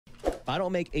I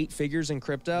don't make 8 figures in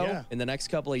crypto in the next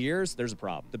couple of years, there's a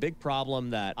problem. The big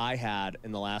problem that I had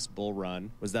in the last bull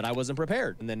run was that I wasn't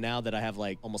prepared. And then now that I have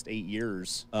like almost 8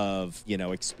 years of, you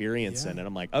know, experience in it,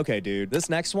 I'm like, okay, dude, this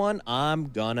next one, I'm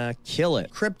gonna kill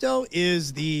it. Crypto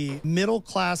is the middle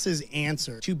class's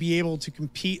answer to be able to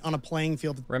compete on a playing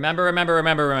field.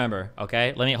 Remember,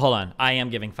 okay? Hold on. I am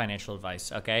giving financial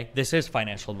advice, okay? This is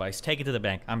financial advice. Take it to the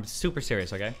bank. I'm super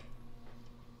serious, okay?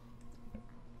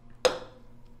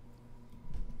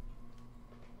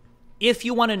 If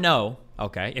you want to know,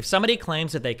 okay, if somebody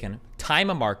claims that they can time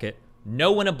a market,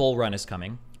 know when a bull run is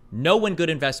coming, know when good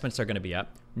investments are going to be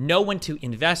up, know when to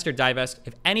invest or divest,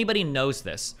 if anybody knows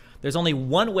this, there's only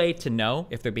one way to know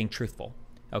if they're being truthful,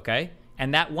 okay?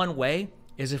 And that one way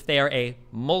is if they are a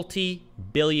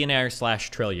multi-billionaire /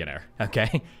 trillionaire,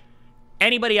 okay?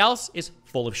 Anybody else is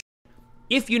full of shit.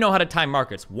 If you know how to time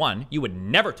markets, 1, you would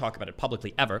never talk about it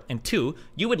publicly ever, and 2,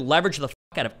 you would leverage the fuck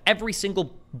out of every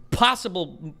single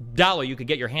possible dollar you could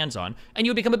get your hands on, and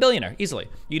you would become a billionaire easily.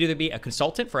 You'd either be a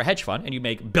consultant for a hedge fund and you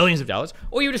make billions of dollars,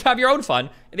 or you just have your own fund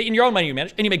in your own money you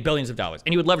manage and you make billions of dollars,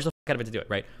 and you would leverage the fuck out of it to do it,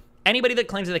 right? Anybody that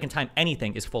claims that they can time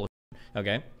anything is full of shit,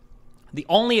 okay? The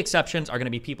only exceptions are going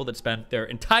to be people that spend their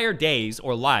entire days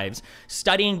or lives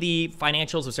studying the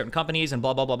financials of certain companies and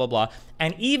blah, blah, blah, blah, blah.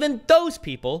 And even those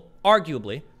people,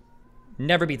 arguably,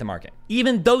 never beat the market.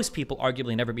 Even those people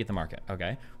arguably never beat the market,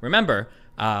 okay? Remember,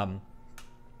 I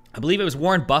believe it was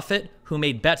Warren Buffett who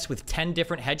made bets with 10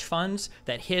 different hedge funds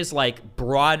that his like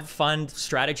broad fund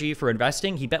strategy for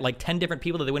investing, he bet like 10 different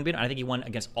people that they wouldn't beat, and I think he won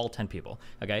against all 10 people,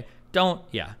 okay?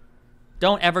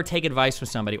 Don't ever take advice from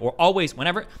somebody, or always,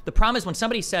 whenever, the problem is when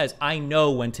somebody says, I know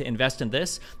when to invest in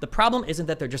this, the problem isn't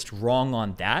that they're just wrong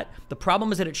on that. The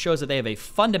problem is that it shows that they have a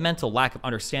fundamental lack of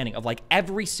understanding of like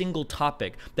every single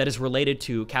topic that is related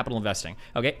to capital investing,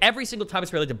 okay? Every single topic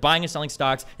is related to buying and selling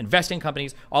stocks, investing in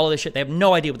companies, all of this shit. They have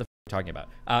no idea what the talking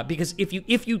about. Because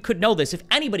if you could know this, if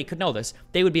anybody could know this,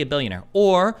 they would be a billionaire.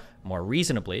 Or more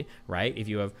reasonably, right, if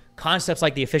you have concepts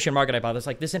like the efficient market hypothesis,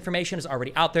 like this information is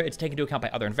already out there, it's taken into account by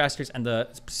other investors, and the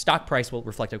stock price will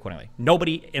reflect it accordingly.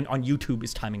 Nobody on YouTube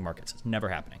is timing markets. It's never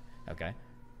happening, okay?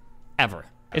 Ever.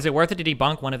 Is it worth it to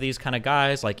debunk one of these kind of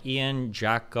guys like Ian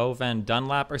Jaco Van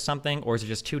Dunlap or something, or is it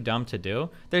just too dumb to do?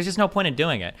 There's just no point in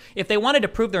doing it. If they wanted to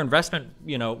prove their investment,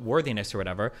 you know, worthiness or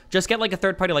whatever, just get like a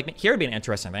third party like me. Here would be an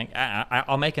interesting thing.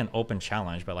 I'll make an open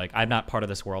challenge, but like I'm not part of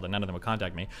this world and none of them would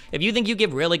contact me. If you think you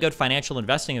give really good financial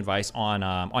investing advice on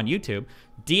YouTube,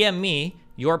 DM me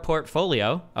your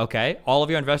portfolio, okay, all of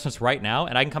your investments right now,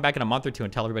 and I can come back in a month or 2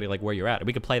 and tell everybody like where you're at. And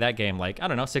we could play that game like, I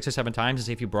don't know, 6 or 7 times and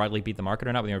see if you broadly beat the market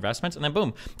or not with your investments, and then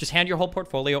boom, just hand your whole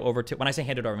portfolio over to, when I say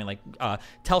hand it over, I mean like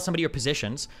tell somebody your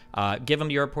positions, give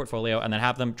them your portfolio, and then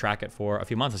have them track it for a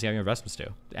few months and see how your investments do.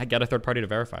 Get a third party to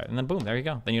verify it, and then boom, there you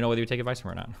go. Then you know whether you take advice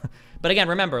from or not. But again,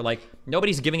 remember, like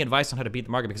nobody's giving advice on how to beat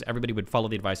the market because everybody would follow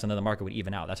the advice and then the market would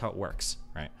even out. That's how it works,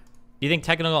 right? Do you think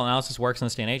technical analysis works in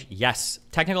this day and age? Yes.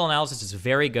 Technical analysis is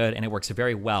very good and it works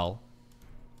very well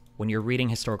when you're reading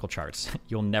historical charts.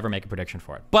 You'll never make a prediction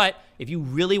for it. But if you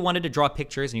really wanted to draw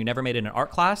pictures and you never made it in an art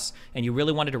class and you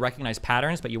really wanted to recognize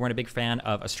patterns but you weren't a big fan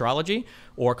of astrology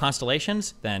or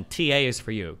constellations, then TA is for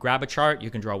you. Grab a chart,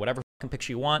 you can draw whatever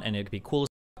picture you want and it could be cool as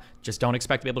f. Just don't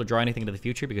expect to be able to draw anything into the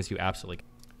future because you absolutely can't.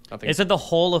 Isn't the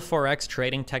whole of Forex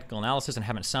trading technical analysis and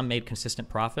haven't some made consistent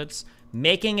profits?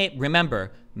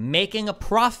 Remember, making a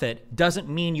profit doesn't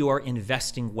mean you are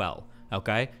investing well,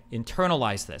 okay?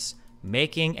 Internalize this.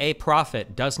 Making a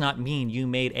profit does not mean you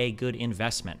made a good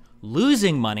investment.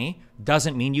 Losing money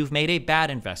doesn't mean you've made a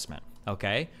bad investment,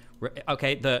 okay?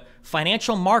 Okay, the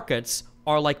financial markets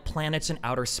are like planets in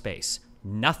outer space.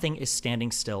 Nothing is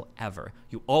standing still ever.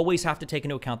 You always have to take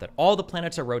into account that all the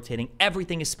planets are rotating,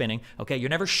 everything is spinning, okay? You're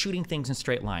never shooting things in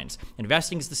straight lines.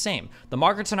 Investing is the same. The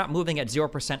markets are not moving at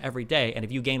 0% every day, and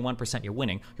if you gain 1%, you're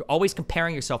winning. You're always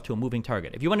comparing yourself to a moving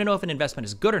target. If you want to know if an investment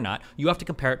is good or not, you have to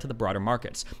compare it to the broader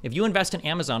markets. If you invest in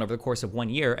Amazon over the course of 1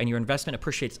 year and your investment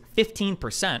appreciates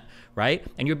 15%, right?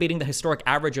 And you're beating the historic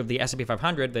average of the S&P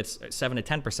 500 that's 7 to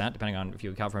 10%, depending on if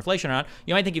you account for inflation or not,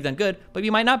 you might think you've done good, but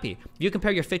you might not be. If you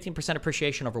compare your 15%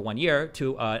 appreciation over 1 year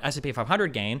to S&P 500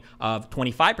 gain of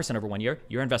 25% over 1 year,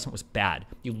 your investment was bad.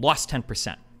 You lost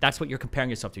 10%. That's what you're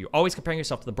comparing yourself to. You're always comparing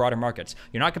yourself to the broader markets.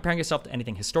 You're not comparing yourself to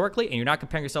anything historically, and you're not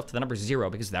comparing yourself to the number 0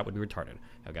 because that would be retarded,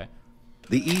 okay?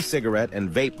 The e-cigarette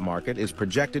and vape market is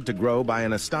projected to grow by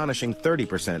an astonishing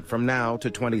 30% from now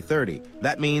to 2030.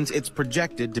 That means it's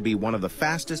projected to be one of the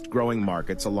fastest growing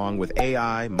markets along with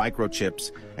AI,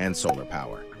 microchips, and solar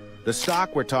power. The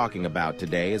stock we're talking about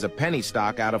today is a penny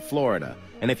stock out of Florida,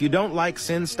 and if you don't like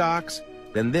sin stocks,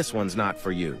 then this one's not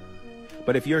for you.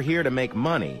 But if you're here to make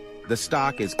money, The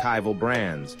stock is Kaival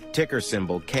Brands, ticker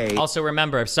symbol K. Also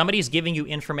remember, if somebody's giving you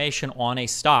information on a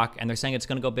stock and they're saying it's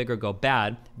going to go big or go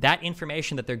bad, that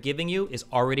information that they're giving you is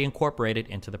already incorporated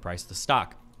into the price of the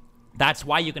stock. That's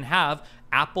why you can have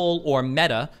Apple or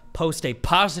Meta post a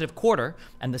positive quarter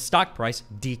and the stock price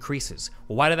decreases.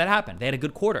 Well, why did that happen? They had a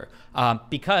good quarter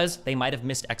because they might have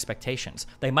missed expectations.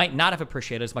 They might not have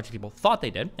appreciated as much as people thought they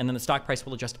did, and then the stock price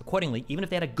will adjust accordingly. Even if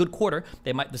they had a good quarter,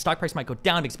 the stock price might go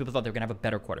down because people thought they were going to have a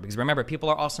better quarter. Because remember, people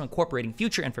are also incorporating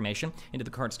future information into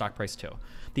the current stock price too.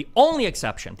 The only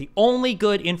exception, the only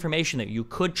good information that you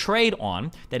could trade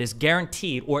on that is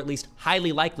guaranteed or at least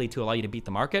highly likely to allow you to beat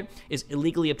the market is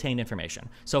illegally obtained information.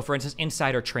 So for instance,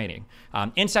 insider trading.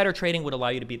 Insider trading would allow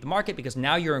you to beat the market because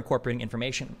now you're incorporating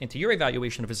information into your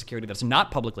evaluation of a security that's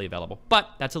not publicly available, but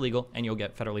that's illegal and you'll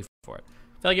get federally for it.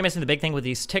 I feel like you're missing the big thing with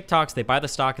these TikToks. They buy the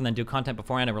stock and then do content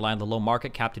beforehand and rely on the low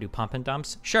market cap to do pump and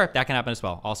dumps. Sure, that can happen as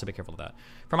well. Also be careful of that.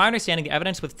 From my understanding, the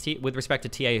evidence with respect to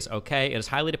TA is okay. It is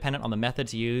highly dependent on the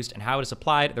methods used and how it is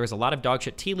applied. There is a lot of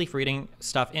dogshit tea leaf reading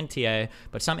stuff in TA,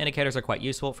 but some indicators are quite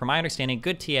useful. From my understanding,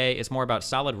 good TA is more about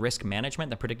solid risk management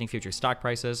than predicting future stock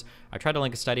prices. I tried to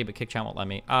link a study, but KickChat won't let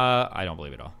me. I don't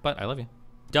believe it all, but I love you.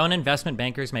 Don't investment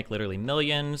bankers make literally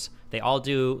millions? Are they all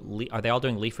doing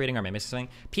leaf reading, or am I missing something?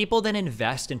 People that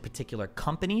invest in particular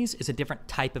companies is a different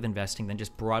type of investing than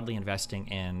just broadly investing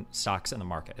in stocks in the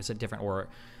market. It's a different,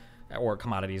 or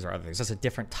commodities or other things. That's a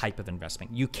different type of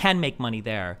investment. You can make money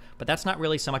there, but that's not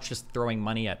really so much just throwing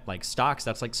money at like stocks.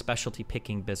 That's like specialty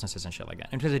picking businesses and shit like that.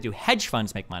 In terms of do hedge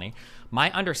funds make money,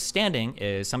 my understanding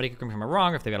is, somebody could confirm me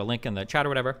wrong if they got a link in the chat or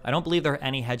whatever, I don't believe there are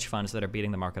any hedge funds that are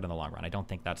beating the market in the long run. I don't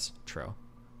think that's true.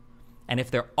 And if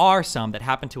there are some that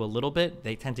happen to a little bit,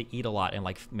 they tend to eat a lot in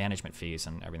like management fees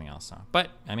and everything else. So. But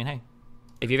I mean, hey,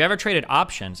 if you've ever traded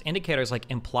options, indicators like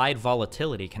implied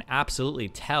volatility can absolutely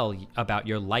tell about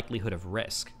your likelihood of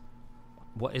risk.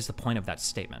 What is the point of that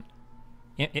statement?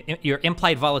 Your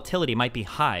implied volatility might be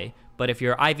high, but if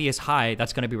your IV is high,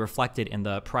 that's going to be reflected in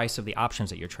the price of the options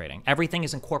that you're trading. Everything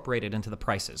is incorporated into the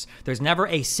prices. There's never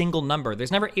a single number.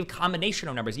 There's never a combination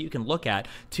of numbers that you can look at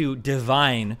to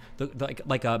divine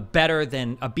like a better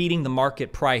than a beating the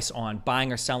market price on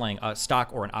buying or selling a stock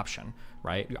or an option,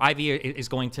 right? Your IV is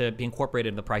going to be incorporated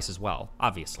in the price as well,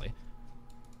 obviously.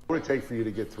 What would it take for you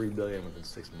to get $3 billion within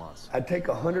 6 months? I'd take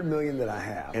 $100 million that I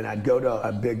have, and I'd go to a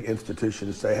big institution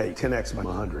and say, hey, 10x my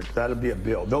 100. That'd be a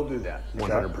bill. Don't do that.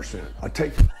 100%. I'd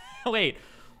take. Wait,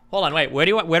 hold on. Wait, where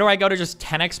do I go to just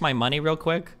 10x my money real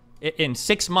quick? In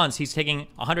 6 months, he's taking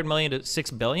 $100 million to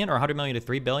 6 billion or $100 million to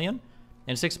 3 billion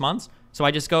in 6 months. So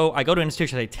I go to an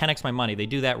institution, I say 10x my money. They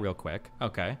do that real quick.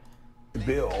 Okay.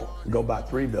 Bill, go buy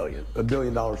 $3 billion. $1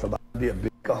 billion will be a big.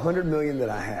 $100 million that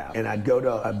I have, and I'd go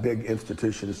to a big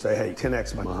institution and say, hey,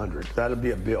 10x my 100. That'd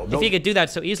be a bill. If he could do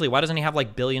that so easily, why doesn't he have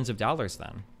like billions of dollars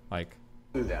then? Like,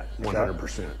 do that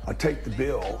 100%. I'd take the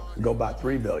bill and go buy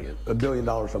 $3 billion. $1 billion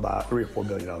will buy $3 or $4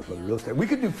 billion worth of real estate. We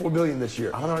could do $4 billion this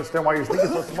year. I don't understand why you're thinking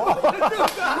so small.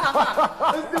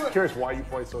 I'm curious why you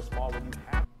play so small when you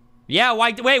have. Yeah,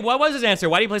 why? Wait, what was his answer?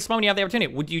 Why do you play small when you have the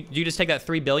opportunity? Would you just take that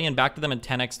 $3 billion back to them and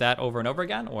 10x that over and over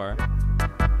again, or?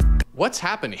 What's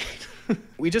happening?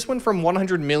 We just went from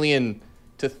 100 million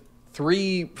to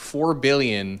 4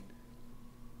 billion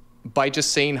by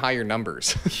just saying higher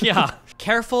numbers. Yeah.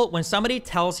 Careful when somebody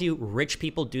tells you rich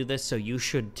people do this, so you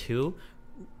should too.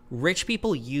 Rich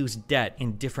people use debt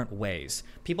in different ways.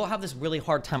 People have this really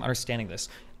hard time understanding this.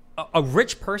 A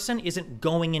rich person isn't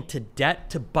going into debt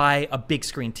to buy a big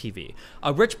screen TV.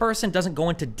 A rich person doesn't go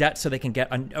into debt so they can get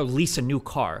lease a new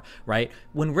car, right?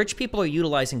 When rich people are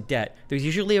utilizing debt, there's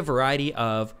usually a variety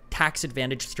of tax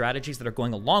advantage strategies that are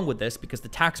going along with this because the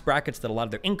tax brackets that a lot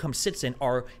of their income sits in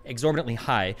are exorbitantly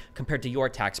high compared to your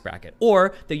tax bracket.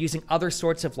 Or they're using other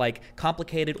sorts of like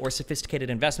complicated or sophisticated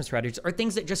investment strategies or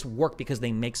things that just work because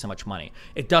they make so much money.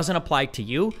 It doesn't apply to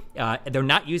you. They're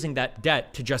not using that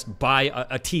debt to just buy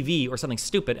a TV or something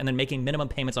stupid and then making minimum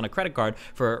payments on a credit card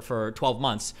for 12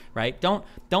 months, right? Don't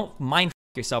mind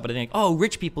yourself and think, oh,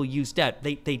 rich people use debt.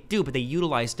 They do, but they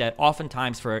utilize debt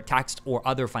oftentimes for tax or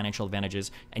other financial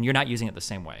advantages, and you're not using it the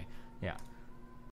same way. Yeah.